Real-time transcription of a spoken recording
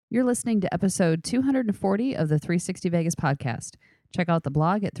You're listening to episode 240 of the 360 Vegas podcast. Check out the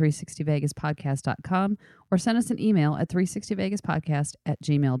blog at 360vegaspodcast.com or send us an email at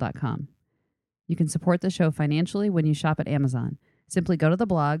 360vegaspodcast@gmail.com. You can support the show financially when you shop at Amazon. Simply go to the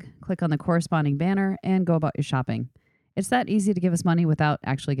blog, click on the corresponding banner, and go about your shopping. It's that easy to give us money without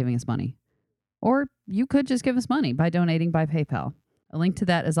actually giving us money. Or you could just give us money by donating by PayPal. A link to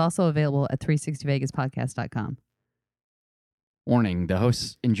that is also available at 360vegaspodcast.com. Warning, the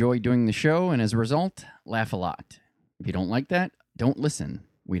hosts enjoy doing the show and as a result, laugh a lot. If you don't like that, don't listen.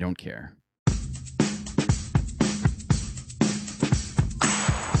 We don't care.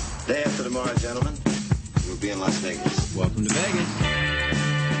 Day after tomorrow, gentlemen, we'll be in Las Vegas. Welcome to Vegas.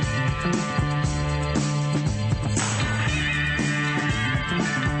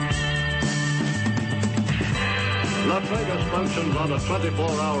 Las Vegas functions on a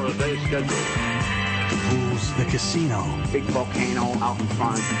 24-hour-a-day schedule. The pools, the casino. Big volcano out in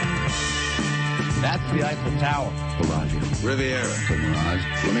front. That's the Eiffel Tower. Bellagio, Riviera, the Mirage,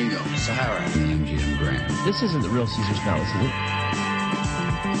 Flamingo, Sahara, and the MGM Grand. This isn't the real Caesar's Palace, is it?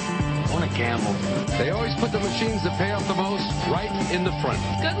 I want to gamble. They always put the machines that pay off the most right in the front.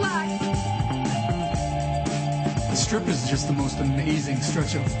 Good luck. The Strip is just the most amazing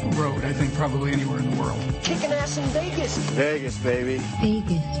stretch of road, I think, probably anywhere in the world. Kicking ass in Vegas. Vegas, baby.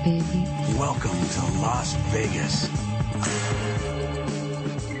 Vegas, baby. Welcome to Las Vegas.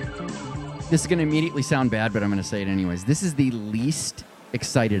 This is going to immediately sound bad, but I'm going to say it anyways. This is the least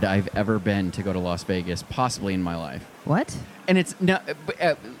excited I've ever been to go to Las Vegas, possibly in my life. What? And it's no.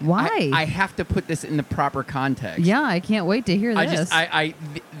 Why? I have to put this in the proper context. Yeah, I can't wait to hear this.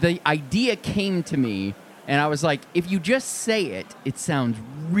 The idea came to me, and I was like, if you just say it, it sounds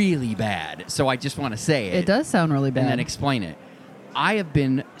really bad. So I just want to say it. It does sound really bad. And then explain it. I have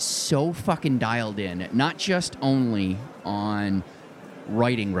been so fucking dialed in, not just only on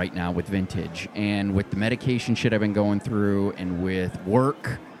writing right now with Vintage and with the medication shit I've been going through and with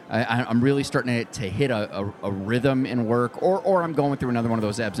work. I'm really starting to hit a rhythm in work, or I'm going through another one of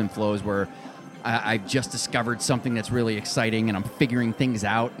those ebbs and flows where I've just discovered something that's really exciting and I'm figuring things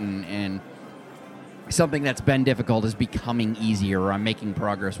out, and something that's been difficult is becoming easier, or I'm making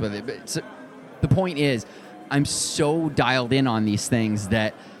progress with it. But the point is, I'm so dialed in on these things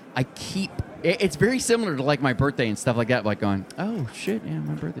that I keep... It's very similar to like my birthday and stuff like that, like going, oh shit, yeah,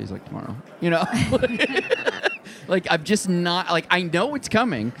 my birthday's like tomorrow. You know? Like, I'm just not, like, I know it's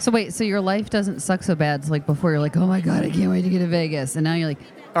coming. So wait, so your life doesn't suck so bad. So like before, you're like, oh my God, I can't wait to get to Vegas. And now you're like,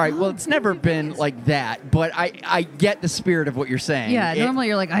 all right, well, it's never been like that, but I get the spirit of what you're saying. yeah, normally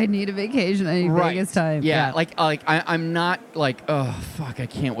you're like, I need a vacation. I need Right. Vegas time. Yeah, like I'm not like, oh, fuck, I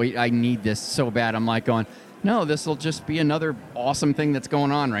can't wait. I need this so bad. I'm like going, no, this will just be another awesome thing that's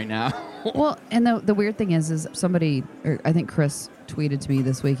going on right now. Well, and the weird thing is somebody, or I think Chris tweeted to me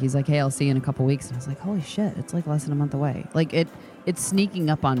this week. He's like, hey, I'll see you in a couple weeks. And I was like, holy shit, it's like less than a month away. Like it's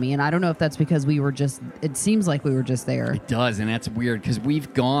sneaking up on me. And I don't know if that's because it seems like we were just there. It does, and that's weird because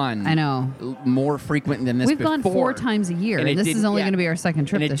we've gone I know. more frequent than this We've before. gone 4 times a year. And This is only going to be our second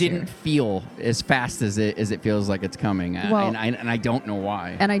trip and this it didn't year. feel as fast as it feels like it's coming. Well, and I don't know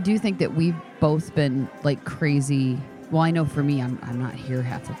why. And I do think that we've both been like crazy. Well, I know for me, I'm not here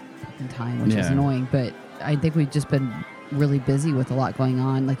half the fucking time, which is Yeah. annoying. But I think we've just been really busy with a lot going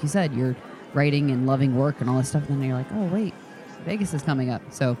on. Like you said, you're writing and loving work and all this stuff. And then you're like, oh, wait, Vegas is coming up.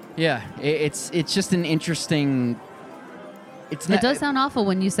 So yeah, it's just an interesting... It does sound awful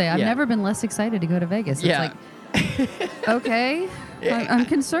when you say, I've Yeah. never been less excited to go to Vegas. It's Yeah. like, okay, I'm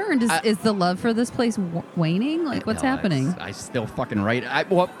concerned. Is the love for this place waning? Like, what's No, happening? I still fucking write.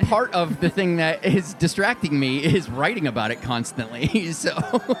 Well, part of the thing that is distracting me is writing about it constantly. So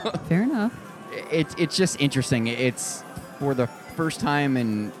Fair enough. it's just interesting. It's for the first time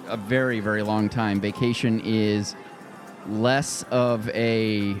in a very, very long time, vacation is less of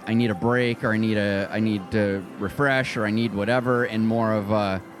a I need a break, or I need to refresh, or I need whatever, and more of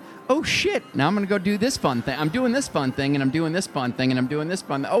a, oh shit, now I'm gonna go do this fun thing. I'm doing this fun thing, and I'm doing this fun thing, and I'm doing this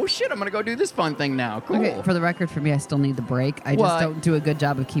fun. Oh shit, I'm gonna go do this fun thing now. Cool. Okay, for the record, for me, I still need the break. I Well, just don't do a good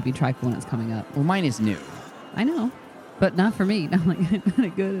job of keeping track of when it's coming up. Well, mine is new. I know, but not for me. I'm like, I'm gonna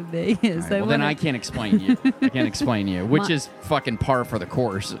go to Vegas. All right, well, then I can't explain you. I can't explain you, which is fucking par for the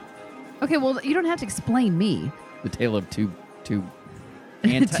course. Okay, well, you don't have to explain me. The tale of two Two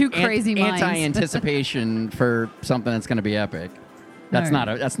crazy minds. Anti-anticipation for something that's going to be epic. That's All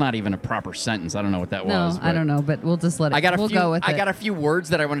right. that's not even a proper sentence. I don't know what that No, was. I don't know, but we'll just let it. We'll go with it. I got a few words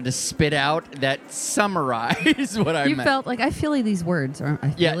that I wanted to spit out that summarize what I You meant. felt like I feeling these words. Or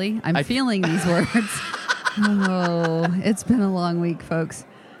I Yeah, I'm feeling these words. Oh, it's been a long week, folks.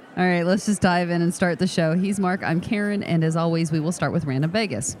 All right, let's just dive in and start the show. He's Mark, I'm Karen, and as always, we will start with Random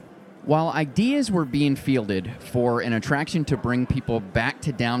Vegas. While ideas were being fielded for an attraction to bring people back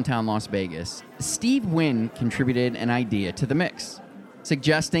to downtown Las Vegas, Steve Wynn contributed an idea to the mix,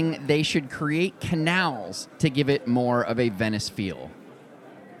 suggesting they should create canals to give it more of a Venice feel.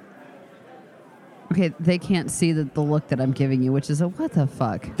 Okay, they can't see the look that I'm giving you, which is a what the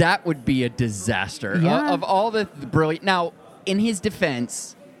fuck? That would be a disaster. Yeah. Of all the brilliant... Now, in his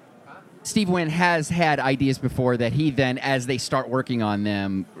defense, Steve Wynn has had ideas before that he then, as they start working on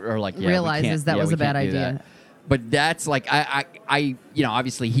them, are like, yeah, realizes that was a bad idea. That. But that's like, I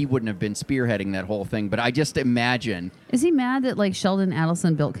obviously he wouldn't have been spearheading that whole thing, but I just imagine... Is he mad that, like, Sheldon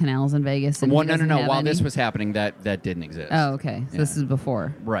Adelson built canals in Vegas? And Well, he no. doesn't have While any? this was happening, that didn't exist. Oh, okay. So this is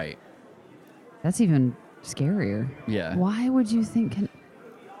before. Right. That's even scarier. Yeah. Why would you think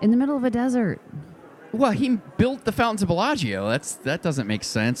in the middle of a desert? Well, he built the fountains of Bellagio. That doesn't make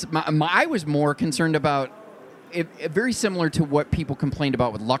sense. I was more concerned about it, very similar to what people complained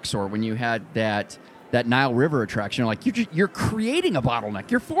about with Luxor when you had that Nile River attraction. Like you're creating a bottleneck.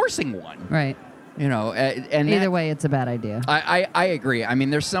 You're forcing one. Right. You know, and Either way, it's a bad idea. I agree. I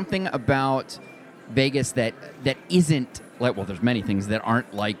mean, there's something about Vegas that isn't like. Well, there's many things that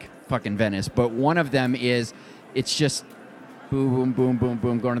aren't like fucking Venice, but one of them is it's just boom, boom, boom, boom,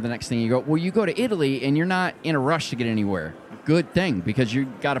 boom, going to the next thing. You go, well, you go to Italy and you're not in a rush to get anywhere. Good thing, because you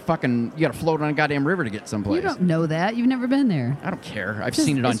got to float on a goddamn river to get someplace. You don't know that. You've never been there. I don't care. I've Just-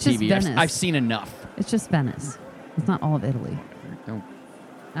 seen it on it's just TV. Venice. I've seen enough. It's just Venice. It's not all of Italy. Don't-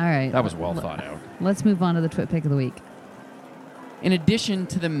 All right. That was well thought out. Let's move on to the Twit Pick of the Week. In addition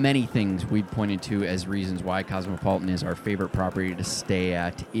to the many things we've pointed to as reasons why Cosmopolitan is our favorite property to stay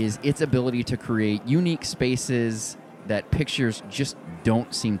at, is its ability to create unique spaces that pictures just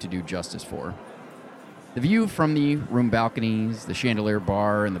don't seem to do justice for. The view from the room balconies, the chandelier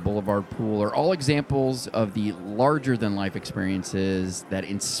bar, and the boulevard pool are all examples of the larger-than-life experiences that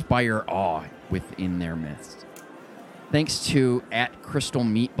inspire awe within their midst. Thanks to @Crystal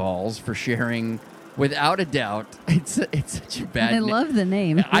Meatballs for sharing... Without a doubt, it's such a bad name. I love the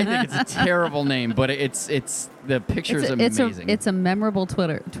name. I think it's a terrible name, but it's the picture is amazing. It's a memorable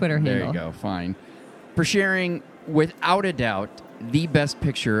Twitter handle. There you go. Fine. For sharing, without a doubt, the best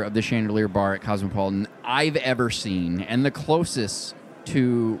picture of the chandelier bar at Cosmopolitan I've ever seen, and the closest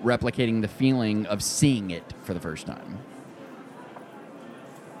to replicating the feeling of seeing it for the first time.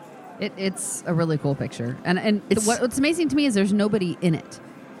 It's a really cool picture, and what's amazing to me is there's nobody in it.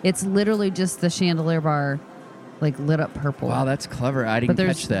 It's literally just the chandelier bar, like lit up purple. Wow, that's clever. I didn't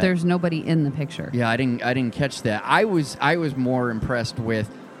catch that. There's nobody in the picture. Yeah, I didn't catch that. I was more impressed with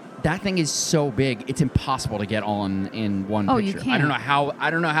that thing is so big. It's impossible to get all in one picture. You can't. I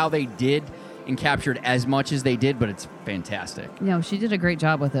don't know how they did and captured as much as they did, but it's fantastic. No, she did a great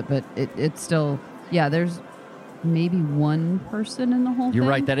job with it, but it's still there's maybe one person in the whole thing. You're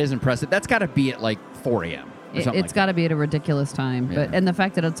right. That is impressive. That's got to be at like 4 a.m. It's got to be at a ridiculous time, and the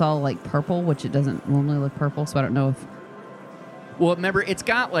fact that it's all like purple, which it doesn't normally look purple, so I don't know if. Well, remember, it's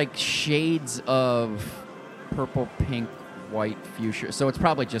got like shades of purple, pink, white, fuchsia, so it's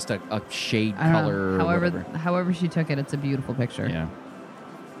probably just a shade color. However she took it, it's a beautiful picture. Yeah.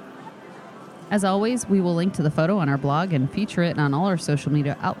 As always, we will link to the photo on our blog and feature it on all our social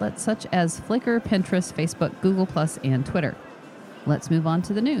media outlets such as Flickr, Pinterest, Facebook, Google+, and Twitter. Let's move on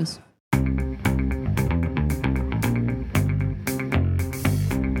to the news.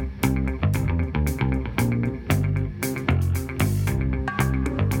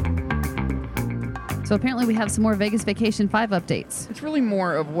 So apparently we have some more Vegas Vacation 5 updates. It's really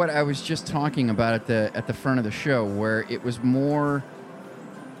more of what I was just talking about at the front of the show, where it was more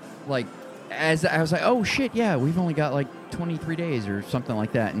like, as I was like, oh shit, yeah, we've only got like 23 days or something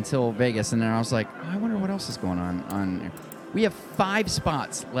like that until Vegas, and then I was like, oh, I wonder what else is going on. We have 5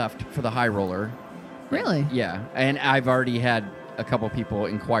 spots left for the high roller. Really? Yeah, and I've already had a couple people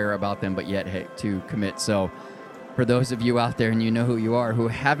inquire about them, but yet to commit. So for those of you out there, and you know who you are, who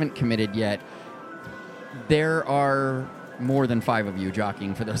haven't committed yet, there are more than 5 of you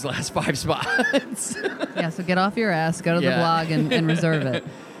jockeying for those last 5 spots. Yeah, so get off your ass, go to the blog, and reserve it.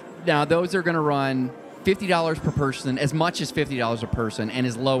 Now, those are going to run $50 per person, as much as $50 a person, and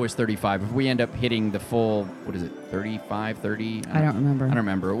as low as $35. If we end up hitting the full, what is it, 35, 30? I don't remember. I don't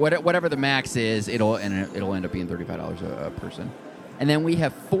remember. Whatever the max is, it'll end up being $35 a person. And then we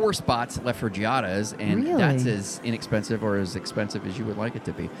have 4 spots left for Giada's, and Really? that's as inexpensive or as expensive as you would like it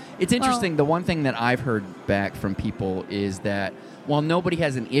to be. It's interesting. The one thing that I've heard back from people is that while nobody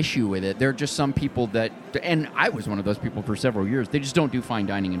has an issue with it, there are just some people that, and I was one of those people for several years, they just don't do fine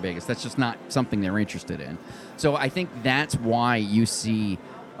dining in Vegas. That's just not something they're interested in. So I think that's why you see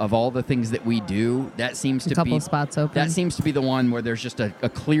of all the things that we do, that seems A to couple be of spots open. That seems to be the one where there's just a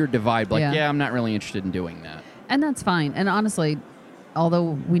clear divide. Like, Yeah. I'm not really interested in doing that. And that's fine. And honestly,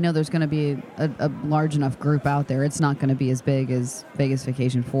 although we know there's going to be a large enough group out there, it's not going to be as big as Vegas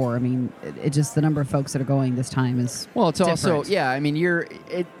Vacation 4. I mean, it just the number of folks that are going this time is Well, it's different. also, I mean,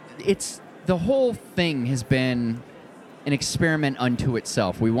 it's the whole thing has been an experiment unto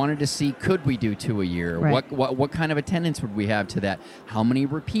itself. We wanted to see, could we do 2 a year? Right. What kind of attendance would we have to that? How many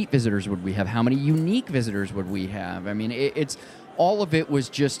repeat visitors would we have? How many unique visitors would we have? I mean, it's all of it was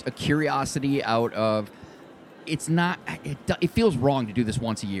just a curiosity out of. It's not. It feels wrong to do this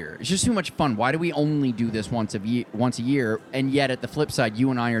once a year. It's just too much fun. Why do we only do this once a year? And yet, at the flip side,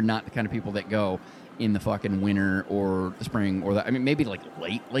 you and I are not the kind of people that go in the fucking winter or the spring or I mean, maybe like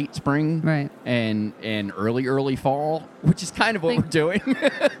late spring, Right. and early fall, which is kind of what we're doing.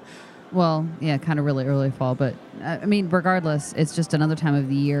 Well, yeah, kind of really early fall. But, I mean, regardless, it's just another time of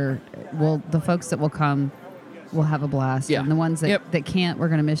the year. Well, the folks that will come will have a blast. Yeah. And the ones that can't, we're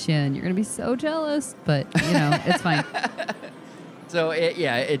going to miss you. And you're going to be so jealous. But, it's fine. So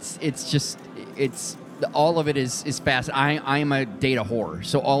it's all of it is fast. I am a data whore,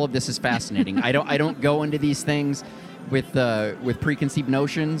 so all of this is fascinating. I don't go into these things with preconceived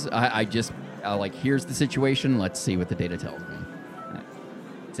notions. I just like, here's the situation. Let's see what the data tells me.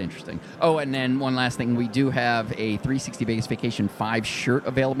 It's interesting. Oh, and then one last thing, we do have a 360 Vegas Vacation 5 shirt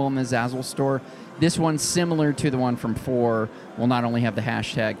available in the Zazzle store. This one, similar to the one from 4, will not only have the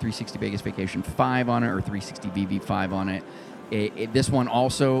hashtag 360 Vegas Vacation 5 on it or 360 VV5 on it. This one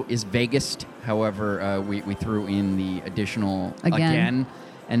also is Vegas. However, we threw in the additional again.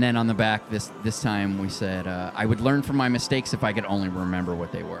 And then on the back this time we said, I would learn from my mistakes if I could only remember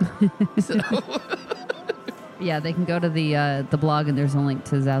what they were. So. Yeah, they can go to the blog and there's a link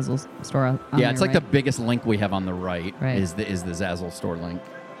to Zazzle's store. On Yeah, it's there, like right? the biggest link we have on the right. Right. is the Zazzle store link.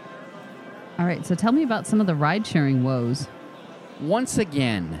 All right, so tell me about some of the ride-sharing woes. Once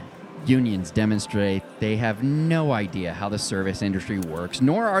again, unions demonstrate they have no idea how the service industry works,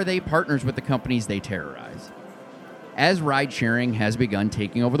 nor are they partners with the companies they terrorize. As ride-sharing has begun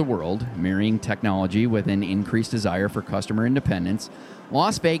taking over the world, marrying technology with an increased desire for customer independence,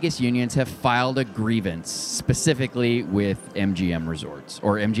 Las Vegas unions have filed a grievance specifically with MGM Resorts,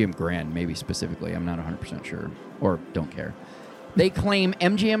 or MGM Grand, maybe specifically. I'm not 100% sure, or don't care. They claim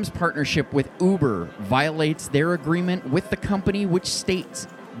MGM's partnership with Uber violates their agreement with the company, which states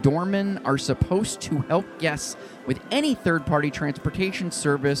doormen are supposed to help guests with any third-party transportation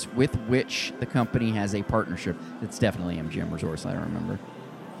service with which the company has a partnership. It's definitely MGM Resorts, I don't remember.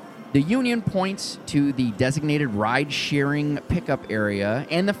 The union points to the designated ride-sharing pickup area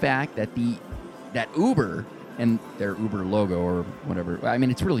and the fact that that Uber and their Uber logo or whatever, I mean,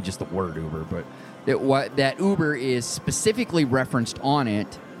 it's really just the word Uber, but that Uber is specifically referenced on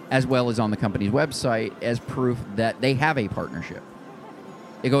it as well as on the company's website as proof that they have a partnership.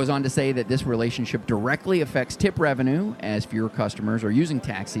 It goes on to say that this relationship directly affects tip revenue as fewer customers are using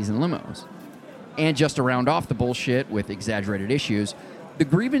taxis and limos. And just to round off the bullshit with exaggerated issues, the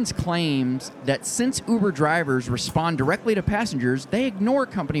grievance claims that since Uber drivers respond directly to passengers, they ignore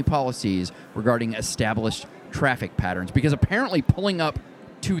company policies regarding established traffic patterns, because apparently pulling up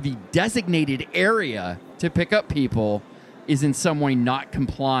to the designated area to pick up people is in some way not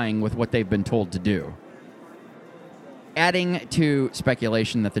complying with what they've been told to do. Adding to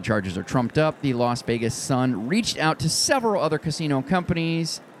speculation that the charges are trumped up, the Las Vegas Sun reached out to several other casino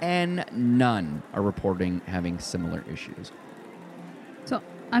companies, and none are reporting having similar issues. So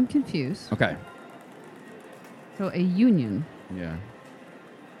I'm confused. Okay. So a union, Yeah.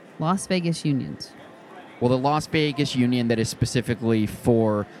 Las Vegas unions. Well, the Las Vegas union that is specifically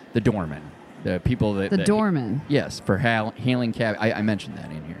for the doormen, the people that... The doormen. Yes, for hailing cab. I mentioned that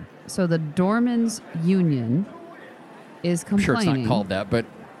in here. So the doormen's union is I'm complaining. sure it's not called that, but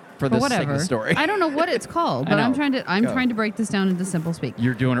for the sake of the story. I don't know what it's called, I but know. I'm Go. trying to break this down into simple speak.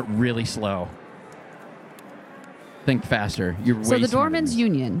 You're doing it really slow. Think faster. You're way So the smarter doormen's than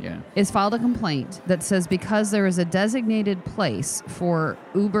union Yeah. is filed a complaint that says because there is a designated place for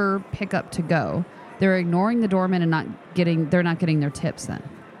Uber pickup to go, they're ignoring the doormen and they're not getting their tips then.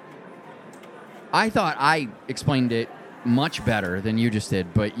 I thought I explained it much better than you just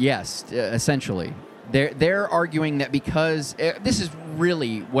did, but yes, essentially. They're arguing that because this is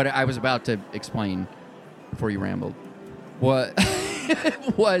really what I was about to explain before you rambled. What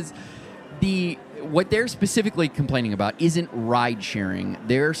was what they're specifically complaining about isn't ride sharing.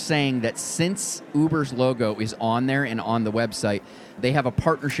 They're saying that since Uber's logo is on there and on the website, they have a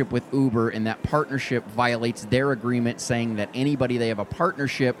partnership with Uber, and that partnership violates their agreement, saying that anybody they have a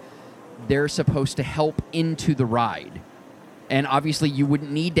partnership, they're supposed to help into the ride. And obviously, you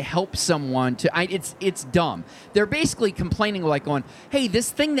wouldn't need to help someone to. It's dumb. They're basically complaining, like going, "Hey,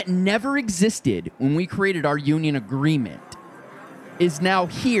 this thing that never existed when we created our union agreement is now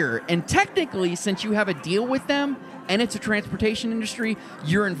here, and technically, since you have a deal with them and it's a transportation industry,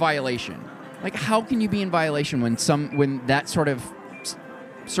 you're in violation." Like, how can you be in violation when that sort of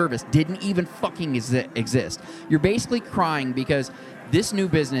service didn't even fucking exist? You're basically crying because this new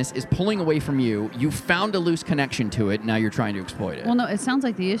business is pulling away from you. You found a loose connection to it. Now you're trying to exploit it. Well, no, it sounds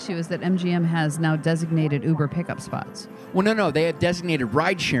like the issue is that MGM has now designated Uber pickup spots. Well, no. They have designated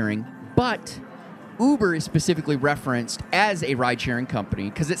ride sharing, but Uber is specifically referenced as a ride sharing company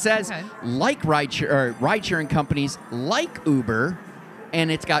because it says like ride sharing companies like Uber,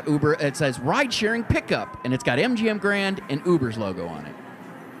 and it's got Uber. It says ride sharing pickup, and it's got MGM Grand and Uber's logo on it.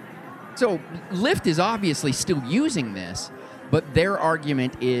 So Lyft is obviously still using this. But their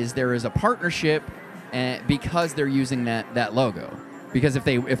argument is there is a partnership because they're using that logo. Because if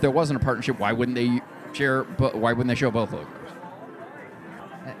there wasn't a partnership, why wouldn't they show both logos?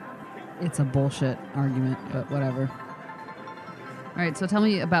 It's a bullshit argument, but whatever. All right, so tell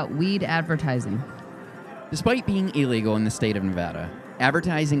me about weed advertising. Despite being illegal in the state of Nevada,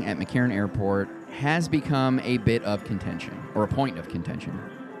 advertising at McCarran Airport has become a bit of contention, or a point of contention,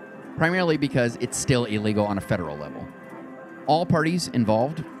 primarily because it's still illegal on a federal level. All parties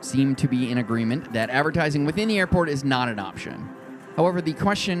involved seem to be in agreement that advertising within the airport is not an option. However, the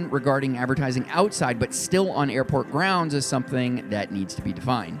question regarding advertising outside but still on airport grounds is something that needs to be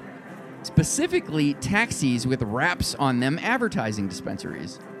defined. Specifically, taxis with wraps on them advertising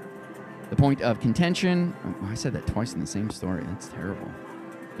dispensaries. The point of contention, I said that twice in the same story, that's terrible,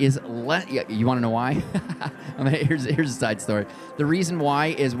 is you want to know why? Here's a side story. The reason why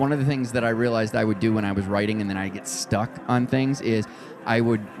is one of the things that I realized I would do when I was writing and then I get stuck on things is I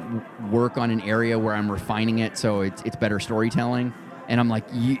would work on an area where I'm refining it so it's better storytelling. And I'm like,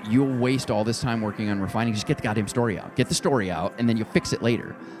 you'll waste all this time working on refining. Just get the goddamn story out. Get the story out, and then you'll fix it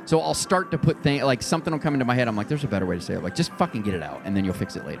later. So I'll start to put things, like something will come into my head. I'm like, there's a better way to say it. Like, just fucking get it out, and then you'll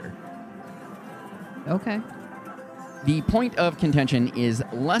fix it later. Okay. The point of contention is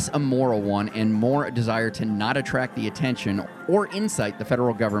less a moral one and more a desire to not attract the attention or incite the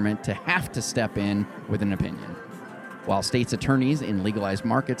federal government to have to step in with an opinion. While states' attorneys in legalized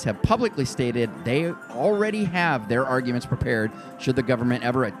markets have publicly stated they already have their arguments prepared should the government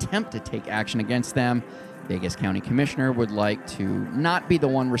ever attempt to take action against them, Vegas County Commissioner would like to not be the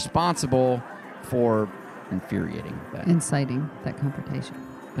one responsible for inciting that confrontation.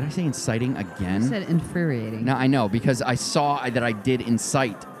 Did I say inciting again? You said infuriating. No, I know, because I saw that I did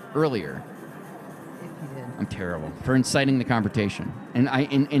incite earlier. If you did. I'm terrible. For inciting the confrontation. And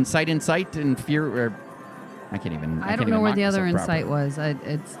incite, and fear... I can't even... I don't know where the other insight was.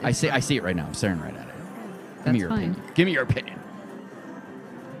 I see it right now. I'm staring right at it. Give me your opinion. Give me your opinion.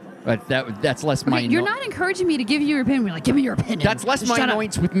 But that's less my... You're not encouraging me to give you your opinion. You're like, give me your opinion. That's less my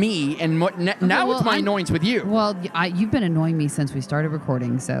annoyance with me, and now it's my annoyance with you. Well, you've been annoying me since we started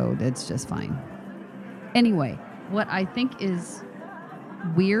recording, so it's just fine. Anyway, what I think is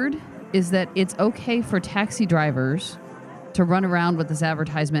weird is that it's okay for taxi drivers to run around with this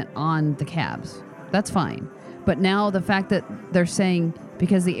advertisement on the cabs. That's fine. But now the fact that they're saying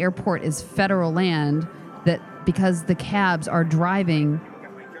because the airport is federal land, that because the cabs are driving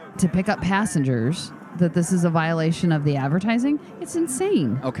to pick up passengers, that this is a violation of the advertising, it's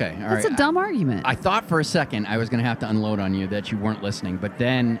insane. Okay, all right. That's a dumb argument. I thought for a second I was going to have to unload on you that you weren't listening, but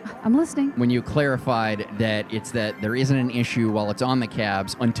then... I'm listening. When you clarified that it's that there isn't an issue while it's on the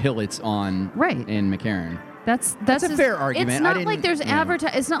cabs until it's on in McCarran. That's a fair argument. It's not like there's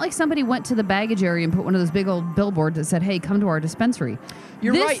It's not like somebody went to the baggage area and put one of those big old billboards that said, "Hey, come to our dispensary."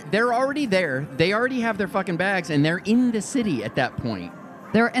 You're right. They're already there. They already have their fucking bags, and they're in the city at that point.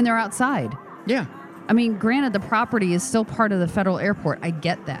 They're outside. Yeah. I mean, granted, the property is still part of the federal airport. I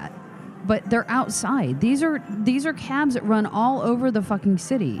get that, but they're outside. These are cabs that run all over the fucking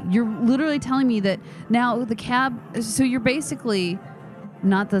city. You're literally telling me that now the cab. So you're basically.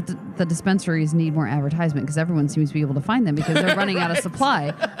 Not that the dispensaries need more advertisement because everyone seems to be able to find them because they're running out of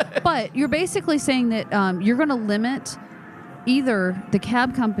supply. But you're basically saying that you're going to limit either the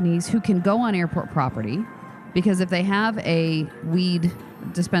cab companies who can go on airport property, because if they have a weed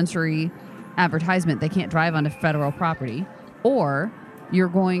dispensary advertisement, they can't drive onto federal property, or you're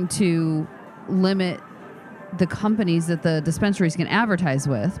going to limit the companies that the dispensaries can advertise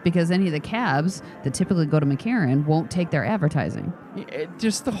with, because any of the cabs that typically go to McCarran won't take their advertising.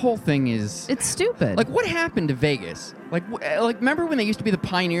 Just the whole thing is... It's stupid. Like, what happened to Vegas? Like, remember when they used to be the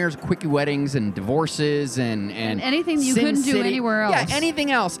pioneers of quickie weddings and divorces and anything you Sin couldn't do City? anywhere else. Yeah,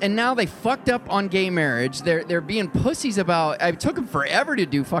 anything else. And now they fucked up on gay marriage. They're being pussies about... It took them forever to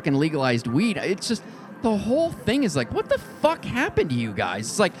do fucking legalized weed. It's just... The whole thing is like, what the fuck happened to you guys?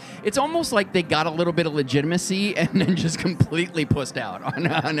 It's like, it's almost like they got a little bit of legitimacy and then just completely pussed out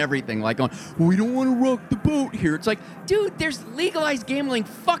on everything. Like, we don't want to rock the boat here. It's like, dude, there's legalized gambling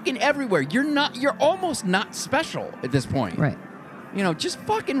fucking everywhere. You're almost not special at this point. Right. You know, just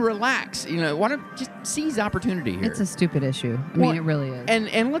fucking relax. You know, want to just seize opportunity here. It's a stupid issue. I mean, it really is.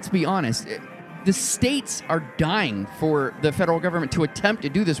 And let's be honest. The states are dying for the federal government to attempt to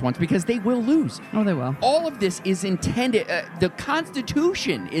do this once because they will lose. Oh, they will. All of this is intended. The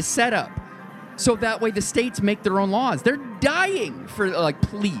Constitution is set up so that way the states make their own laws. They're dying for, like,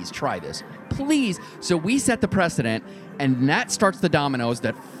 please try this. Please. So we set the precedent, and that starts the dominoes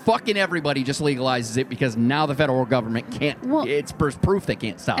that fucking everybody just legalizes it because now the federal government can't. Well, it's proof they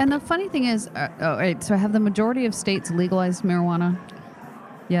can't stop And it. the funny thing is, so have the majority of states legalized marijuana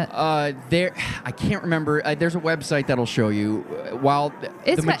yet? I can't remember. There's a website that'll show you. While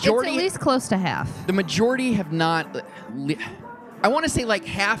It's the majority, it's at least close to half. the majority have not. I want to say like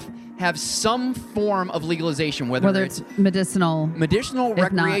half have some form of legalization, whether it's medicinal, recreational,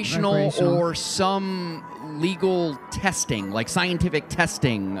 recreational, or some legal testing, like scientific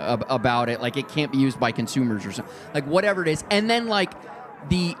testing about it, like it can't be used by consumers or something, like whatever it is. And then like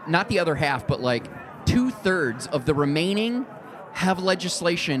not the other half, but like 2/3 of the remaining have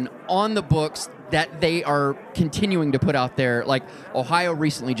legislation on the books that they are continuing to put out there. Like Ohio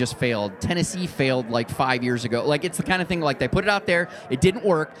recently just failed. Tennessee failed like 5 years ago. Like it's the kind of thing like they put it out there, it didn't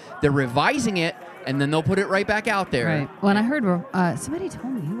work, they're revising it, and then they'll put it right back out there. Right. Well, and I heard somebody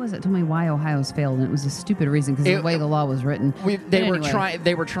told me, who was it? Told me why Ohio's failed, and it was a stupid reason because the way the law was written. They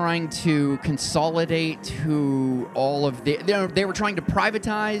were trying to consolidate to all of they were trying to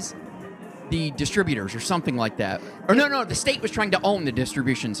privatize the distributors or something like that. Or no, the state was trying to own the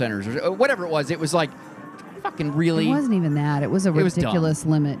distribution centers or whatever it was. It was like, fucking really? It wasn't even that. It was a ridiculous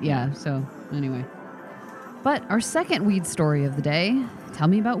dumb. limit. Yeah, so anyway. But our second weed story of the day, tell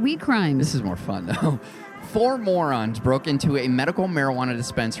me about weed crimes. This is more fun, though. 4 morons broke into a medical marijuana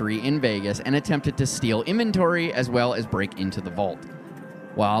dispensary in Vegas and attempted to steal inventory as well as break into the vault.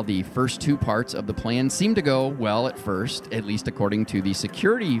 While the first 2 parts of the plan seemed to go well at first, at least according to the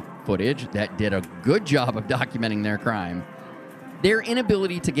security footage that did a good job of documenting their crime, their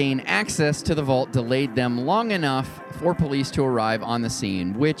inability to gain access to the vault delayed them long enough for police to arrive on the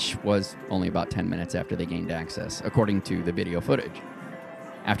scene, which was only about 10 minutes after they gained access, according to the video footage.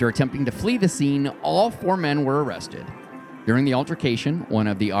 After attempting to flee the scene, all 4 men were arrested. During the altercation, one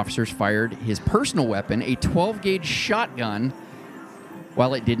of the officers fired his personal weapon, a 12-gauge shotgun.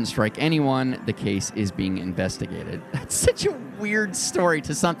 While it didn't strike anyone, the case is being investigated. That's such a weird story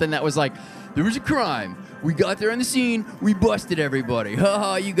to something that was like, there was a crime. We got there on the scene. We busted everybody.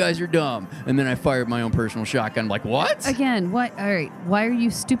 Ha, you guys are dumb. And then I fired my own personal shotgun. I'm like, what? Again, what? All right. Why are you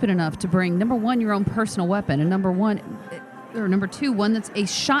stupid enough to bring, number 1, your own personal weapon, and number 2, one that's a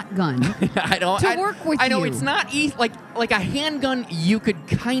shotgun work with you? I know it's not easy. Like a handgun, you could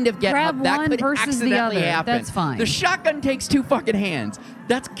kind of get grab up. That one could versus the accidentally other. happen. That's fine. The shotgun takes 2 fucking hands.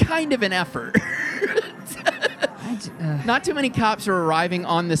 That's kind of an effort. Not too many cops are arriving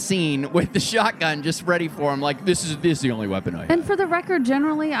on the scene with the shotgun just ready for them. Like, this is the only weapon I have. And for the record,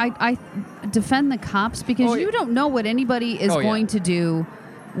 generally, I defend the cops because you don't know what anybody is going to do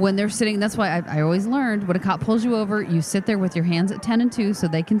when they're sitting. That's why I always learned, when a cop pulls you over, you sit there with your hands at 10 and 2 so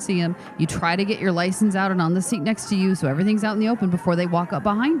they can see them. You try to get your license out and on the seat next to you so everything's out in the open before they walk up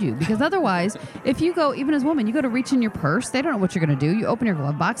behind you. Because otherwise, if you go, even as a woman, you go to reach in your purse, they don't know what you're going to do. You open your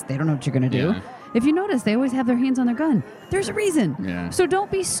glove box, they don't know what you're going to do. Yeah. If you notice, they always have their hands on their gun. There's a reason. Yeah. So don't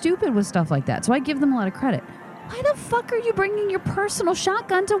be stupid with stuff like that. So I give them a lot of credit. Why the fuck are you bringing your personal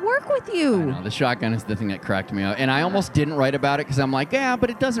shotgun to work with you? I know, the shotgun is the thing that cracked me up. And I almost didn't write about it because I'm like, yeah, but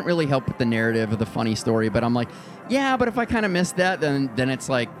it doesn't really help with the narrative of the funny story. But I'm like, yeah, but if I kind of missed that, then it's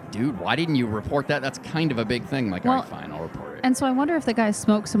like, dude, why didn't you report that? That's kind of a big thing. Like, all right, fine, I'll report it. And so I wonder if the guys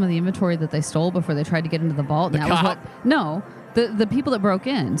smoked some of the inventory that they stole before they tried to get into the vault. And the people that broke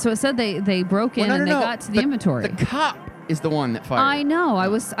in. So it said they broke in and they got to the inventory. The cop is the one that fired. I know. I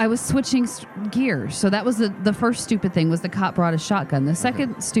was switching gears. So that was the first stupid thing, was the cop brought a shotgun. The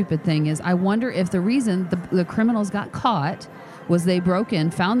second stupid thing is, I wonder if the reason the criminals got caught was they broke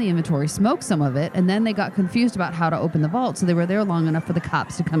in, found the inventory, smoked some of it, and then they got confused about how to open the vault. So they were there long enough for the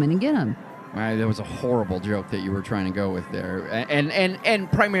cops to come in and get them. There was a horrible joke that you were trying to go with there,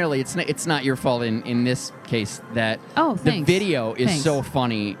 and primarily it's not your fault in this case that the thanks. video is Thanks. so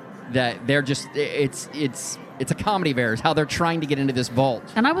funny that they're just it's a comedy of errors how they're trying to get into this vault.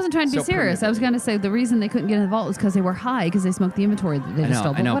 And I wasn't trying to be So serious. I was going to say the reason they couldn't get in the vault was because they were high because they smoked the inventory that they just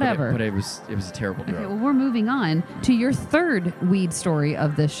stole. But whatever. But it was a terrible joke. Okay, well, we're moving on to your third weed story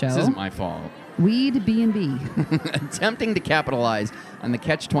of this show. This isn't my fault. Weed B&B. Attempting to capitalize on the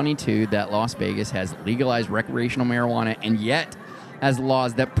catch-22 that Las Vegas has legalized recreational marijuana and yet has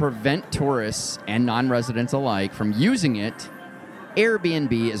laws that prevent tourists and non-residents alike from using it,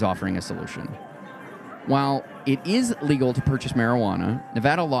 Airbnb is offering a solution. While it is legal to purchase marijuana,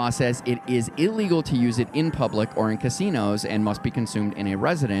 Nevada law says it is illegal to use it in public or in casinos and must be consumed in a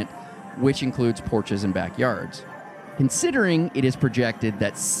residence, which includes porches and backyards. Considering it is projected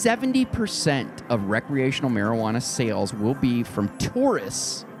that 70% of recreational marijuana sales will be from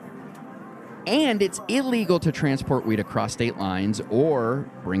tourists, and it's illegal to transport weed across state lines or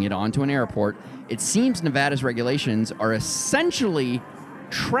bring it onto an airport, it seems Nevada's regulations are essentially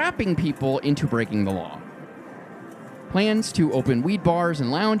trapping people into breaking the law. Plans to open weed bars and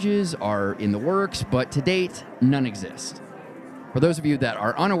lounges are in the works, but to date, none exist. For those of you that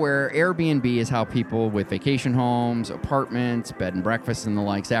are unaware, Airbnb is how people with vacation homes, apartments, bed and breakfasts, and the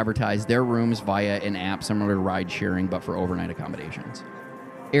likes advertise their rooms via an app similar to ride sharing, but for overnight accommodations.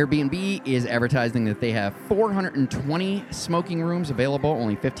 Airbnb is advertising that they have 420 smoking rooms available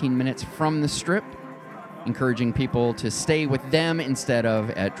only 15 minutes from the Strip, encouraging people to stay with them instead of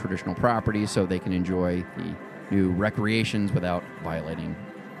at traditional properties so they can enjoy the new recreations without violating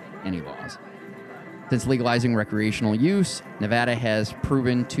any laws. Since legalizing recreational use, Nevada has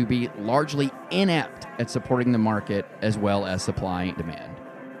proven to be largely inept at supporting the market as well as supply and demand.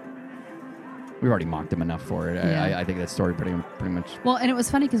 We've already mocked them enough for it. Yeah. I think that story pretty much... Well, and it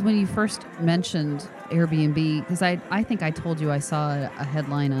was funny because when you first mentioned Airbnb, because I think I told you I saw a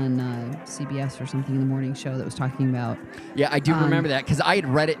headline on CBS or something in the morning show that was talking about... Yeah, I do remember that because I had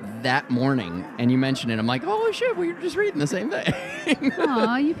read it that morning and you mentioned it. I'm like, holy shit, we were just reading the same thing.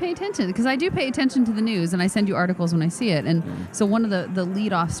 Aw, you pay attention. Because I do pay attention to the news and I send you articles when I see it. And so one of the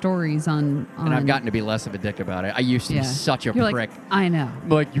lead-off stories on... And I've gotten to be less of a dick about it. I used to be such a You're prick. Like, I know.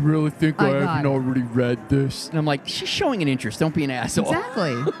 Like, you really think I haven't it. already read this? And I'm like, she's showing an interest. Don't be an asshole.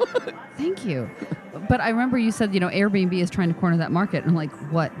 Exactly. Thank you. But I remember you said, Airbnb is trying to corner that market. And I'm like,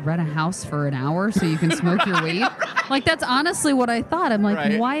 what, rent a house for an hour so you can smoke your weed? Like, that's honestly what I thought. I'm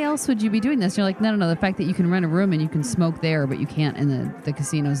like, why else would you be doing this? And you're like, no. The fact that you can rent a room and you can smoke there, but you can't in the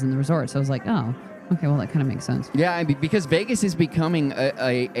casinos and the resorts. So I was like, oh, okay, well, that kind of makes sense. Yeah, I mean, because Vegas is becoming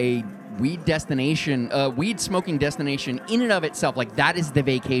a weed destination, weed smoking destination in and of itself. Like, that is the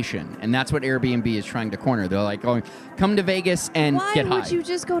vacation. And that's what Airbnb is trying to corner. They're like, come to Vegas and get high. Why would you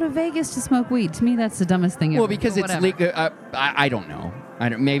just go to Vegas to smoke weed? To me, that's the dumbest thing ever. Well, because it's legal. I don't know.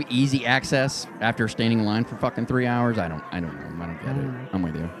 Maybe easy access after standing in line for fucking 3 hours. I don't know. I don't get it. I'm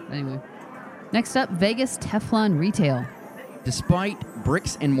with you. Anyway. Next up, Vegas Teflon Retail. Despite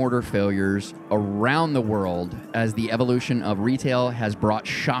bricks and mortar failures around the world, as the evolution of retail has brought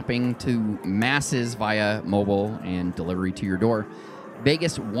shopping to masses via mobile and delivery to your door,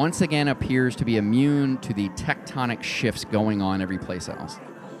 Vegas once again appears to be immune to the tectonic shifts going on every place else.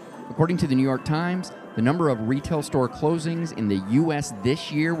 According to the New York Times, the number of retail store closings in the U.S.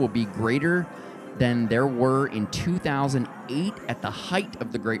 this year will be greater than there were in 2008 at the height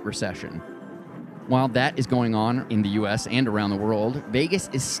of the Great Recession. While that is going on in the U.S. and around the world, Vegas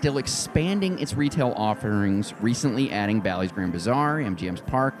is still expanding its retail offerings, recently adding Bally's Grand Bazaar, MGM's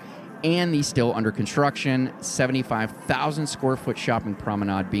Park, and the still under construction 75,000 square foot shopping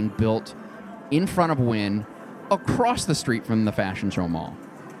promenade being built in front of Wynn across the street from the Fashion Show Mall.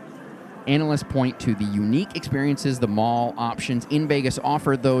 Analysts point to the unique experiences the mall options in Vegas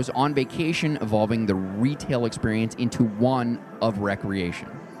offer those on vacation, evolving the retail experience into one of recreation.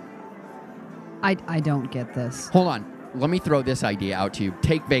 I don't get this. Hold on. Let me throw this idea out to you.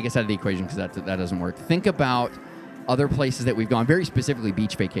 Take Vegas out of the equation because that doesn't work. Think about other places that we've gone, very specifically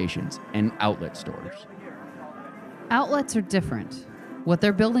beach vacations and outlet stores. Outlets are different. What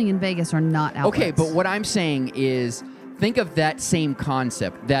they're building in Vegas are not outlets. Okay, but what I'm saying is think of that same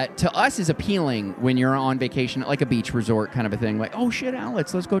concept that to us is appealing when you're on vacation, like a beach resort kind of a thing. Like, oh shit,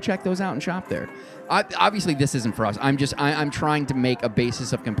 outlets, let's go check those out and shop there. Obviously, this isn't for us. I'm trying to make a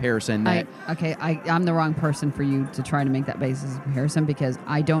basis of comparison. I'm the wrong person for you to try to make that basis of comparison because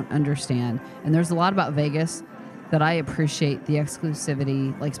I don't understand. And there's a lot about Vegas that I appreciate the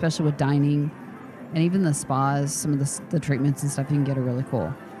exclusivity, like especially with dining and even the spas, some of the treatments and stuff you can get are really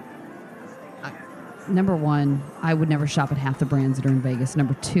cool. number one, I would never shop at half the brands that are in Vegas.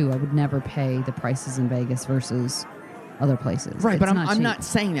 Number two, I would never pay the prices in Vegas versus other places. Right, It's but I'm cheap. not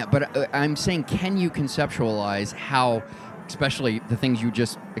saying that. But I'm saying, can you conceptualize how, especially the things you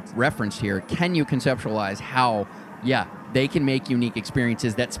just referenced here, can you conceptualize how, yeah, they can make unique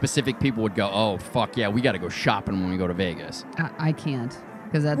experiences that specific people would go, oh, fuck yeah, we got to go shopping when we go to Vegas. I can't.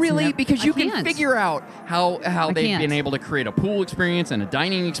 Because that's Really? Because you I can can't. figure out how they've can't. been able to create a pool experience and a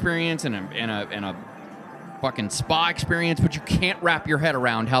dining experience and a fucking spa experience, but you can't wrap your head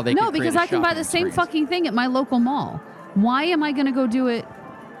around how they No, can create because a I can buy shopping the same experience. fucking thing at my local mall. Why am I going to go do it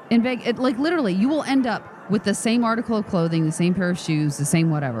in Vegas? Like, literally, you will end up with the same article of clothing, the same pair of shoes, the same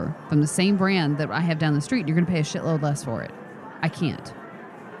whatever, from the same brand that I have down the street. You're going to pay a shitload less for it. I can't.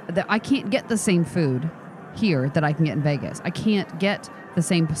 I can't get the same food here that I can get in Vegas. I can't get the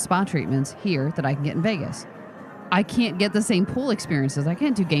same spa treatments here that I can get in Vegas. I can't get the same pool experiences. I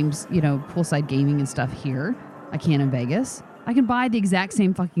can't do games, poolside gaming and stuff here. I can in Vegas. I can buy the exact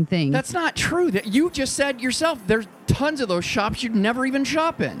same fucking thing. That's not true. That you just said yourself. There's tons of those shops you'd never even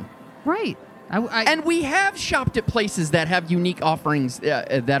shop in. Right. And we have shopped at places that have unique offerings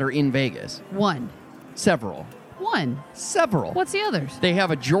that are in Vegas. Several. What's the others? They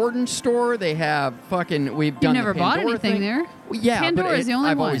have a Jordan store. They have fucking. We've done. You've never the bought Pandora anything thing. there. Well, yeah, Pandora but is the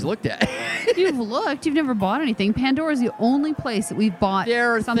only I've one. always looked at. You've looked. You've never bought anything. Pandora is the only place that we've bought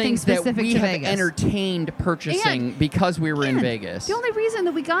There are something things that specific we to have Vegas. entertained purchasing because we were in And Vegas. The only reason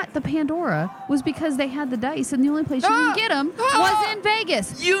that we got the Pandora was because they had the dice, and the only place you can get them was in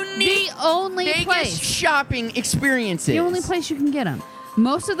Vegas. Unique the only Vegas place. shopping experiences. The only place you can get them.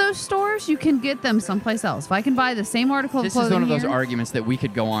 Most of those stores, you can get them someplace else. If I can buy the same article of This clothing is one of those here, arguments that we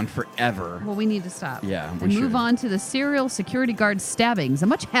could go on forever. well, we need to stop. Yeah, we and should. move on to the serial security guard stabbings, a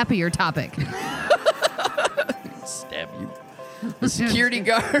much happier topic. Stab you. The security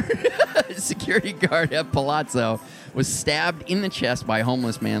guard at Palazzo was stabbed in the chest by a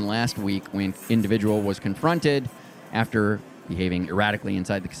homeless man last week when individual was confronted after behaving erratically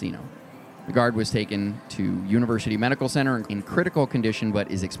inside the casino. The guard was taken to University Medical Center in critical condition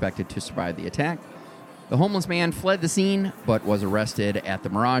but is expected to survive the attack. The homeless man fled the scene but was arrested at the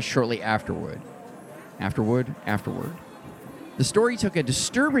Mirage shortly afterward. The story took a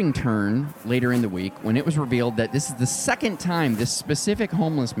disturbing turn later in the week when it was revealed that this is the second time this specific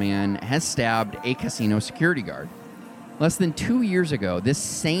homeless man has stabbed a casino security guard. Less than 2 years ago, this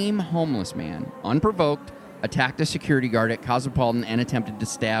same homeless man, unprovoked, attacked a security guard at Cosmopolitan and attempted to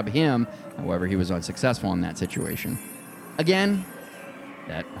stab him. However, he was unsuccessful in that situation. Again,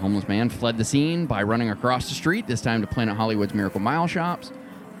 that homeless man fled the scene by running across the street, this time to Planet Hollywood's Miracle Mile shops.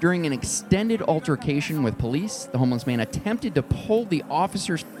 During an extended altercation with police, the homeless man attempted to pull the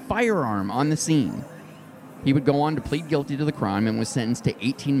officer's firearm on the scene. He would go on to plead guilty to the crime and was sentenced to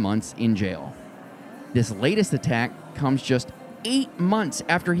 18 months in jail. This latest attack comes just 8 months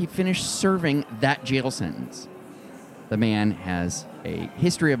after he finished serving that jail sentence. The man has a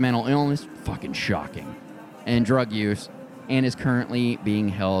history of mental illness, fucking shocking, and drug use, and is currently being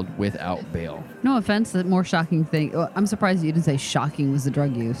held without bail. No offense, the more shocking thing. I'm surprised you didn't say shocking was the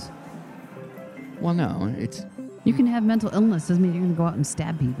drug use. Well, no, it's... You can have mental illness, doesn't mean you're going to go out and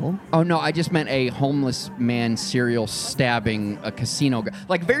stab people. Oh, no, I just meant a homeless man serial stabbing a casino guy.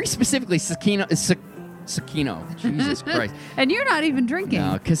 Like, very specifically, Sakino. Jesus Christ. And you're not even drinking.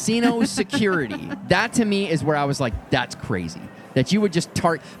 No, casino security. That, to me, is where I was like, that's crazy. That you would just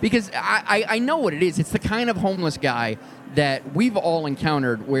target... Because I know what it is. It's the kind of homeless guy that we've all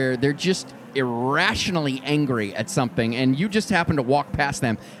encountered where they're just irrationally angry at something, and you just happen to walk past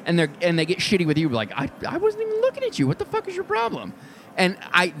them, and they get shitty with you, like, I wasn't even looking at you. What the fuck is your problem? And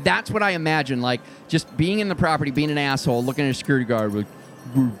that's what I imagine, like, just being in the property, being an asshole, looking at a security guard, like,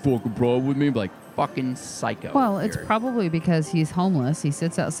 you fucking problem with me? Like, fucking psycho. Well, it's here. probably because he's homeless. He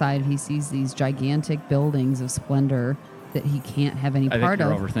sits outside, he sees these gigantic buildings of splendor that he can't have any part I think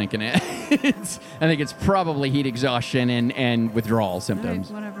of. you're overthinking it. I think it's probably heat exhaustion and withdrawal symptoms.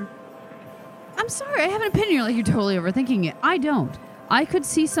 All right, whatever. I'm sorry, I have an opinion. You're like, you're totally overthinking it. I don't. I could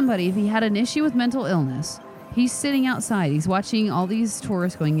see somebody, if he had an issue with mental illness, he's sitting outside. He's watching all these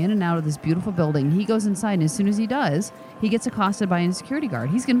tourists going in and out of this beautiful building. He goes inside, and as soon as he does, he gets accosted by a security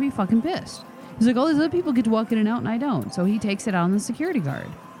guard. He's going to be fucking pissed. He's like, all these other people get to walk in and out, and I don't. So he takes it out on the security guard.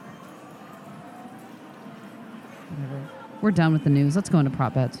 Whatever. We're done with the news. Let's go into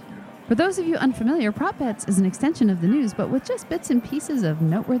prop bets. For those of you unfamiliar, prop bets is an extension of the news, but with just bits and pieces of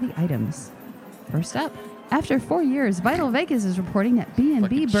noteworthy items. First up, after 4 years, Vital Vegas is reporting that B&B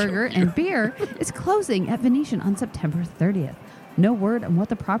Fucking Burger show you. and Beer is closing at Venetian on September 30th. No word on what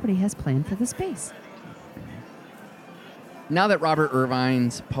the property has planned for the space. Now that Robert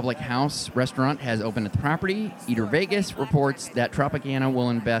Irvine's Public House restaurant has opened at the property, Eater Vegas reports that Tropicana will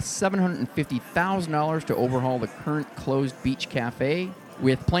invest $750,000 to overhaul the current closed beach cafe,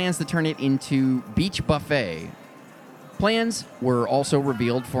 with plans to turn it into Beach Buffet. Plans were also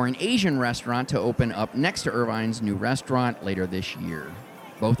revealed for an Asian restaurant to open up next to Irvine's new restaurant later this year.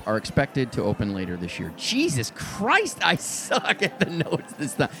 Both are expected to open later this year. Jesus Christ, I suck at the notes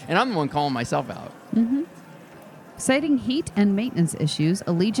this time. And I'm the one calling myself out. Mm-hmm. Citing heat and maintenance issues,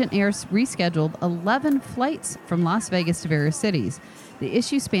 Allegiant Air rescheduled 11 flights from Las Vegas to various cities. The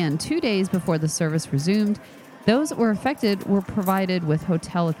issue spanned 2 days before the service resumed. Those that were affected were provided with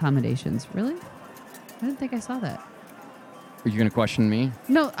hotel accommodations. Really? I didn't think I saw that. Are you going to question me?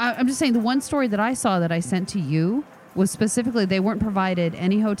 No, I'm just saying the one story that I saw that I sent to you was specifically they weren't provided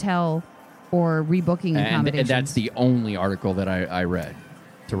any hotel or rebooking accommodations. And that's the only article that I read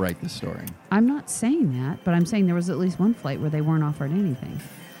to write this story. I'm not saying that, but I'm saying there was at least one flight where they weren't offered anything.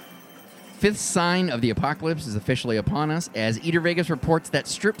 Fifth sign of the apocalypse is officially upon us as Eater Vegas reports that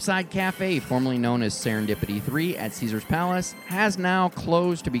Stripside Cafe, formerly known as Serendipity 3 at Caesar's Palace, has now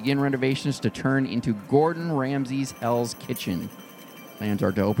closed to begin renovations to turn into Gordon Ramsay's Hell's Kitchen. Plans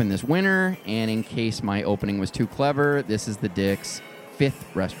are to open this winter, and in case my opening was too clever, this is the Dick's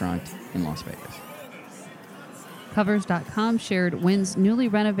 5th restaurant in Las Vegas. Covers.com shared Wynn's newly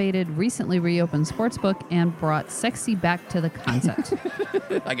renovated, recently reopened sportsbook and brought sexy back to the concept.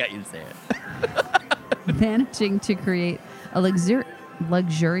 I got you to say it. Managing to create a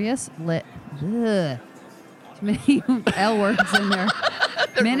luxurious too many L words in there.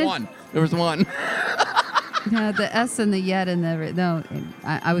 There was one. Yeah, the S and the yet and the no.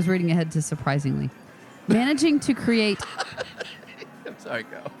 I was reading ahead to surprisingly. Managing to create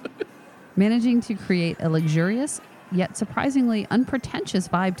a luxurious yet surprisingly unpretentious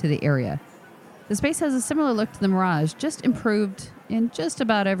vibe to the area. The space has a similar look to the Mirage, just improved in just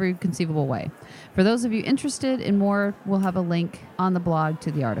about every conceivable way. For those of you interested in more, we'll have a link on the blog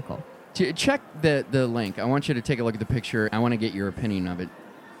to the article. Check the link. I want you to take a look at the picture. I want to get your opinion of it.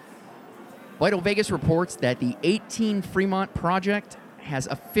 Vital Vegas reports that the 18 Fremont project has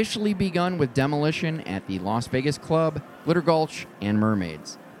officially begun with demolition at the Las Vegas Club, Glitter Gulch, and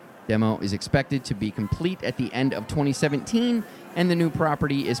Mermaids. Demo is expected to be complete at the end of 2017, and the new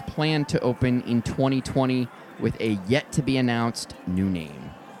property is planned to open in 2020 with a yet-to-be-announced new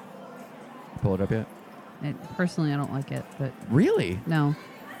name. Pull it up yet? Personally, I don't like it, but... Really? No.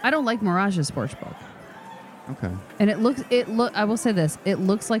 I don't like Mirage's sportsbook. Okay. And I will say this, it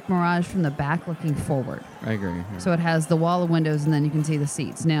looks like Mirage from the back looking forward. I agree. Yeah. So it has the wall of windows and then you can see the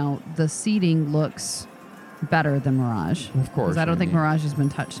seats. Now, the seating looks better than Mirage. Of course. Because I don't think Mirage has been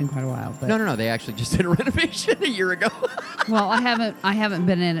touched in quite a while. But No. They actually just did a renovation a year ago. Well, I haven't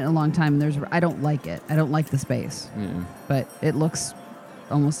been in it in a long time, and I don't like it. I don't like the space. Yeah. But it looks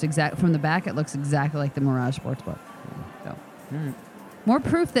almost exact from the back. It looks exactly like the Mirage Sportsbook. So. All right. More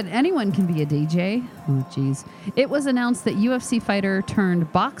proof that anyone can be a DJ. Oh, geez. It was announced that UFC fighter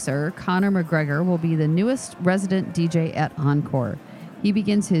turned boxer Conor McGregor will be the newest resident DJ at Encore. He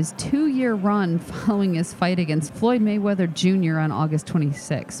begins his 2-year run following his fight against Floyd Mayweather Jr. on August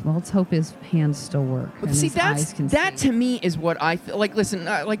 26th. Well, let's hope his hands still work. But see, that to me is what I like. Listen,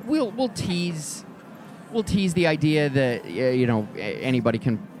 we'll tease the idea that anybody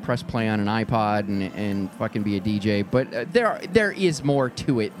can press play on an iPod and fucking be a DJ, but there is more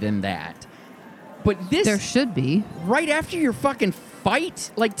to it than that. But there should be. Right after your fucking fight,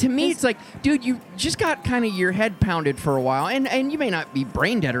 like, to me, it's like, dude, you just got kind of your head pounded for a while, and you may not be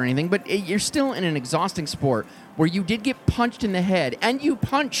brain dead or anything, but you're still in an exhausting sport where you did get punched in the head, and you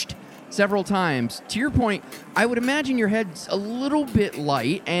punched several times. To your point, I would imagine your head's a little bit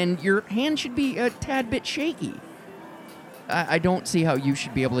light, and your hand should be a tad bit shaky. I don't see how you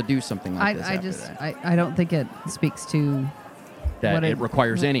should be able to do something like this. I don't think it speaks to that it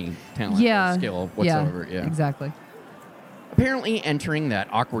requires any talent or skill whatsoever. Yeah, exactly. Apparently entering that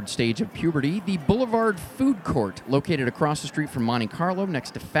awkward stage of puberty, the Boulevard Food Court, located across the street from Monte Carlo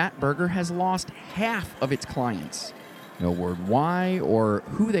next to Fat Burger, has lost half of its clients. No word why or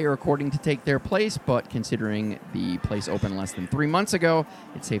who they are courting to take their place, but considering the place opened less than 3 months ago,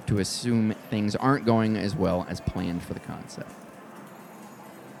 it's safe to assume things aren't going as well as planned for the concept.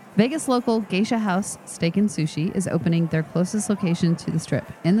 Vegas local Geisha House Steak and Sushi is opening their closest location to the Strip,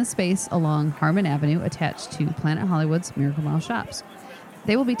 in the space along Harmon Avenue attached to Planet Hollywood's Miracle Mile Shops.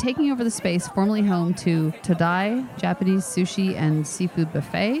 They will be taking over the space formerly home to Todai Japanese Sushi and Seafood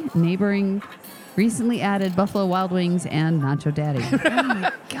Buffet, neighboring recently added Buffalo Wild Wings and Nacho Daddy. Oh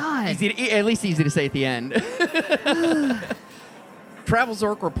my God. At least easy to say at the end.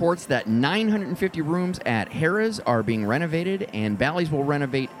 TravelZork reports that 950 rooms at Harrah's are being renovated, and Bally's will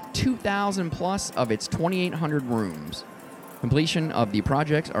renovate 2,000 plus of its 2,800 rooms. Completion of the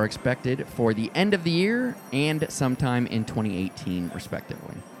projects are expected for the end of the year and sometime in 2018,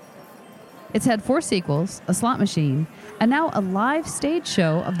 respectively. It's had 4 sequels, a slot machine, and now a live stage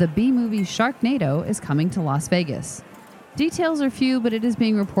show of the B-movie Sharknado is coming to Las Vegas. Details are few, but it is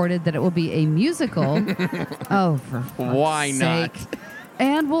being reported that it will be a musical. Oh, for fuck's Why not? sake.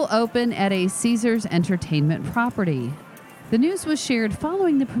 And will open at a Caesars Entertainment property. The news was shared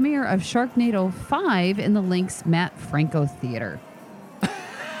following the premiere of Sharknado 5 in the Lynx Matt Franco Theater.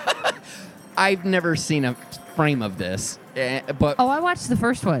 I've never seen a frame of this, but Oh, I watched the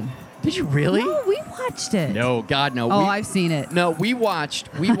first one. did you really? No, we watched it. No, God, no. Oh, I've seen it. No, we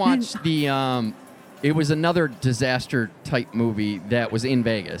watched the it was another disaster type movie that was in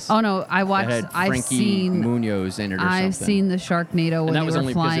Vegas. Oh no, I That watched. had I've Frankie seen. Munoz in it or I've something. seen the Sharknado when that they was were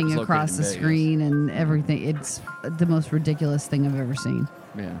only because it flying was located across in the Vegas. screen and everything. It's the most ridiculous thing I've ever seen.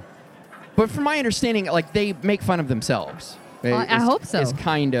 Yeah. But from my understanding, like, they make fun of themselves. I hope so. It's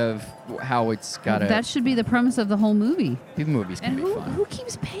kind of how it's got to... That should be the premise of the whole movie. These movies can And be fun. who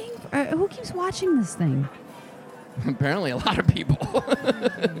keeps paying? Who keeps watching this thing? Apparently a lot of people.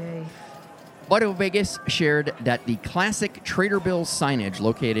 Auto Vegas shared that the classic Trader Bill's signage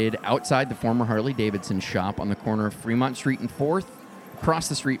located outside the former Harley-Davidson shop on the corner of Fremont Street and 4th, across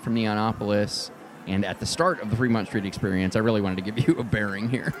the street from Neonopolis, and at the start of the Fremont Street experience, I really wanted to give you a bearing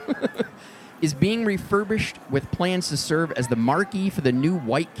here, is being refurbished with plans to serve as the marquee for the new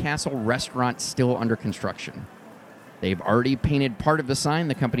White Castle restaurant still under construction. They've already painted part of the sign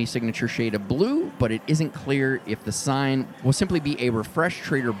the company's signature shade of blue, but it isn't clear if the sign will simply be a refreshed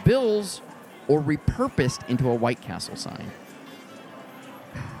Trader Bill's or repurposed into a White Castle sign.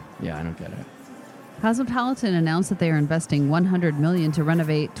 Yeah, I don't get it. Cosmopolitan announced that they are investing $100 million to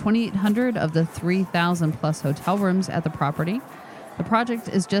renovate 2,800 of the 3,000 plus hotel rooms at the property. The project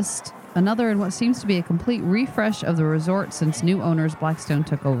is just another in what seems to be a complete refresh of the resort since new owners Blackstone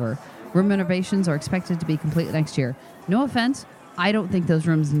took over. Room renovations are expected to be complete next year. No offense, I don't think those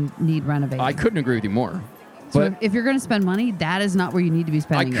rooms need renovating. I couldn't agree with you more. So But if you're going to spend money, that is not where you need to be I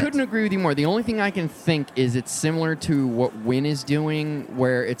spending couldn't it. agree with you more. The only thing I can think is it's similar to what Wynn is doing,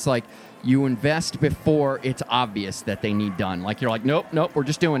 where it's like you invest before it's obvious that they need done. Like, you're like, nope, we're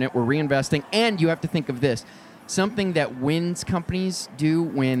just doing it. We're reinvesting. And you have to think of this. Something that Wynn's companies do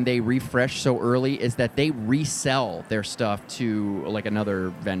when they refresh so early is that they resell their stuff to like another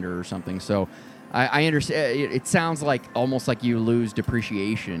vendor or something. So I understand. It sounds like almost like you lose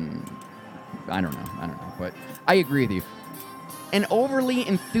depreciation. I don't know, but I agree with you. An overly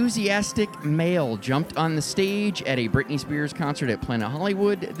enthusiastic male jumped on the stage at a Britney Spears concert at Planet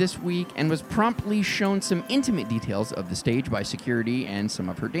Hollywood this week and was promptly shown some intimate details of the stage by security and some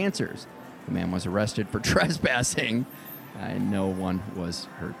of her dancers. The man was arrested for trespassing, and no one was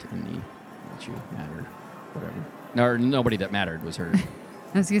hurt in the issue mattered. Whatever. Or nobody that mattered was hurt.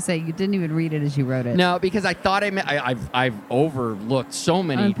 I was going to say, you didn't even read it as you wrote it. No, because I thought I've overlooked so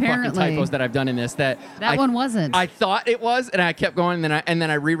many fucking Apparently. typos that I've done in this that One wasn't. I thought it was, and I kept going, and then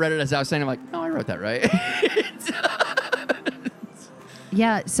I reread it as I was saying. I'm like, no, I wrote that right.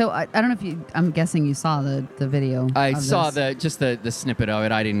 Yeah, so I don't know if you, I'm guessing you saw the video. I of saw this. the snippet of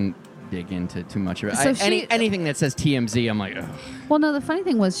it. I didn't dig into too much of it. So Anything that says TMZ, I'm like, ugh. Well, no, the funny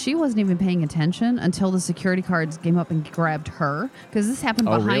thing was she wasn't even paying attention until the security guards came up and grabbed her, because this happened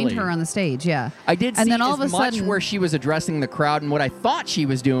Oh, behind really? her on the stage, yeah. I did and see then all as of a much sudden, where she was addressing the crowd, and what I thought she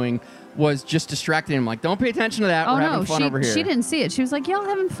was doing was just distracting him. Like, don't pay attention to that. oh We're no, having fun over here. she didn't see it. She was like, y'all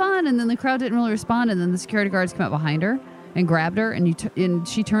having fun, and then the crowd didn't really respond, and then the security guards came up behind her and grabbed her, and and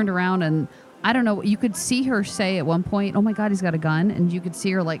she turned around, and I don't know, you could see her say at one point, oh my God, he's got a gun, and you could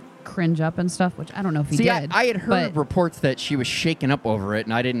see her like cringe up and stuff, which I don't know if he See, did. I had heard but reports that she was shaken up over it,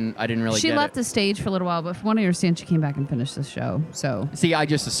 and I didn't really she get left it. the stage for a little while, but from what I understand, she came back and finished the show, so... See, I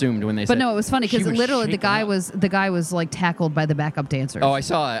just assumed when they said. But no, it was funny she because was literally the shaken guy up. was like tackled by the backup dancers. Oh, I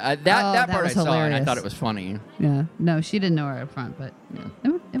saw it. That that part I was saw, and I hilarious. thought it was funny. Yeah, no, she didn't know her up front, but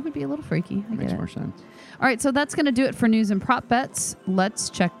Yeah. it would be a little freaky. I Makes get it. more sense. All right, so that's going to do it for news and prop bets.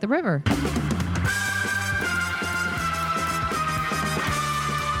 Let's check the river.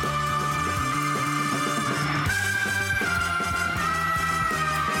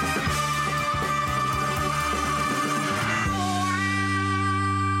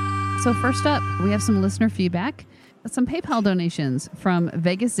 So first up, we have some listener feedback, some PayPal donations from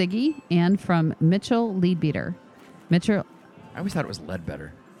Vegas Ziggy and from Mitchell Leadbeater. Mitchell I always thought it was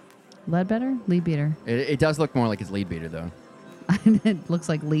Ledbetter. Leadbetter? Leadbeater. It does look more like his lead beater, though. It looks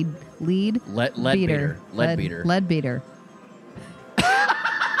like lead Leadbeater. Leadbeater.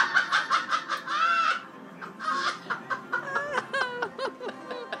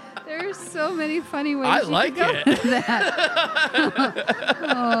 funny way. I she like could go it. with that.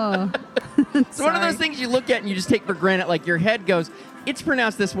 Oh. It's one of those things you look at and you just take for granted. Like your head goes, it's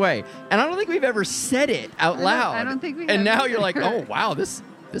pronounced this way. And I don't think we've ever said it out loud. I don't think we have And now either. you're like, oh, wow, this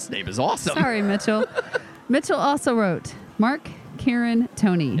name is awesome. Sorry, Mitchell. Mitchell also wrote, Mark, Karen,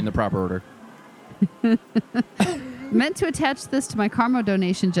 Tony. In the proper order. Meant to attach this to my Karma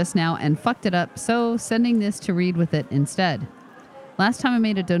donation just now and fucked it up, so sending this to read with it instead. Last time I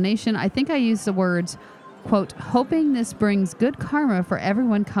made a donation, I think I used the words, quote, hoping this brings good karma for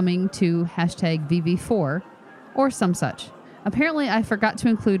everyone coming to hashtag VV4 or some such. Apparently, I forgot to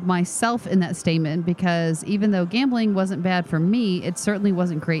include myself in that statement because even though gambling wasn't bad for me, it certainly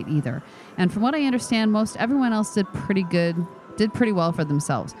wasn't great either. And from what I understand, most everyone else did pretty well for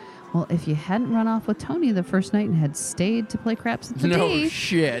themselves. Well, if you hadn't run off with Tony the first night and had stayed to play craps at the No D.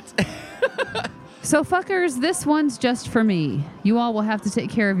 shit. So fuckers, this one's just for me. You all will have to take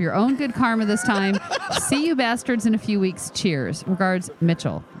care of your own good karma this time. See you bastards in a few weeks. Cheers. Regards,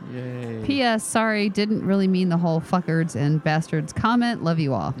 Mitchell. Yay. P.S. Sorry, didn't really mean the whole fuckers and bastards comment. Love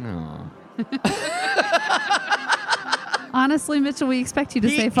you all. Honestly, Mitchell, we expect you to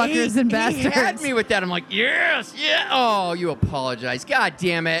say fuckers and bastards. He had me with that. I'm like, yes, yeah. Oh, you apologize. God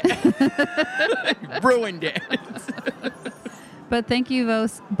damn it. Ruined it. But thank you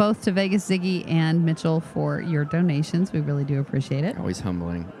both to Vegas Ziggy and Mitchell for your donations. We really do appreciate it. Always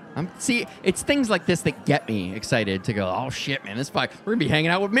humbling. See, it's things like this that get me excited to go, oh, shit, man, we're going to be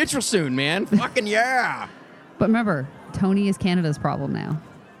hanging out with Mitchell soon, man. Fucking yeah. But remember, Tony is Canada's problem now.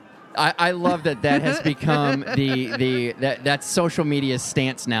 I love that has become that's social media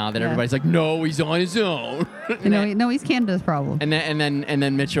stance now that Yeah. everybody's like, no, he's on his own. No, he's Canada's problem. And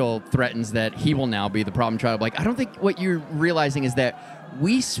then Mitchell threatens that he will now be the problem child. Like, I don't think what you're realizing is that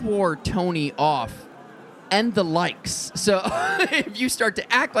we swore Tony off and the likes. So if you start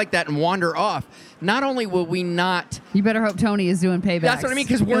to act like that and wander off, not only will we not... You better hope Tony is doing paybacks. That's what I mean,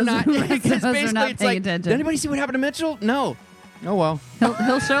 because we're not... Because basically it's like, attention. did anybody see what happened to Mitchell? No. Oh, well.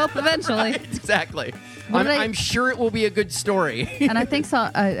 He'll show up eventually. Exactly. What did I'm sure it will be a good story. And I think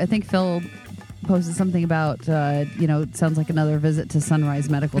Phil posted something about, it sounds like another visit to Sunrise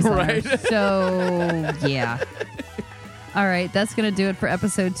Medical Center. Right. So, yeah. All right, that's going to do it for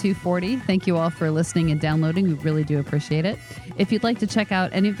episode 240. Thank you all for listening and downloading. We really do appreciate it. If you'd like to check out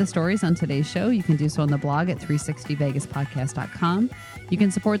any of the stories on today's show, you can do so on the blog at 360vegaspodcast.com. You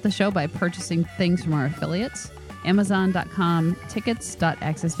can support the show by purchasing things from our affiliates. Amazon.com,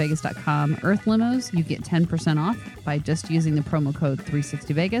 tickets.accessvegas.com, Earth Limos, you get 10% off by just using the promo code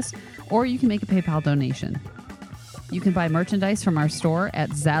 360Vegas, or you can make a PayPal donation. You can buy merchandise from our store at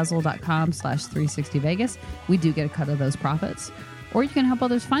Zazzle.com/360Vegas. We do get a cut of those profits. Or you can help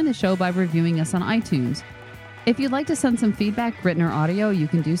others find the show by reviewing us on iTunes. If you'd like to send some feedback, written or audio, you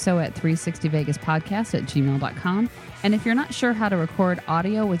can do so at 360vegaspodcast@gmail.com. And if you're not sure how to record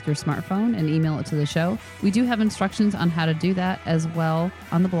audio with your smartphone and email it to the show, we do have instructions on how to do that as well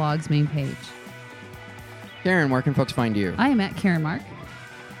on the blog's main page. Karen, where can folks find you? I am at Karen Mark.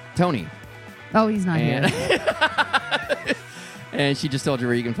 Tony. Oh, he's not here. And she just told you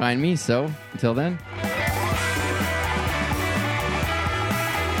where you can find me, so until then...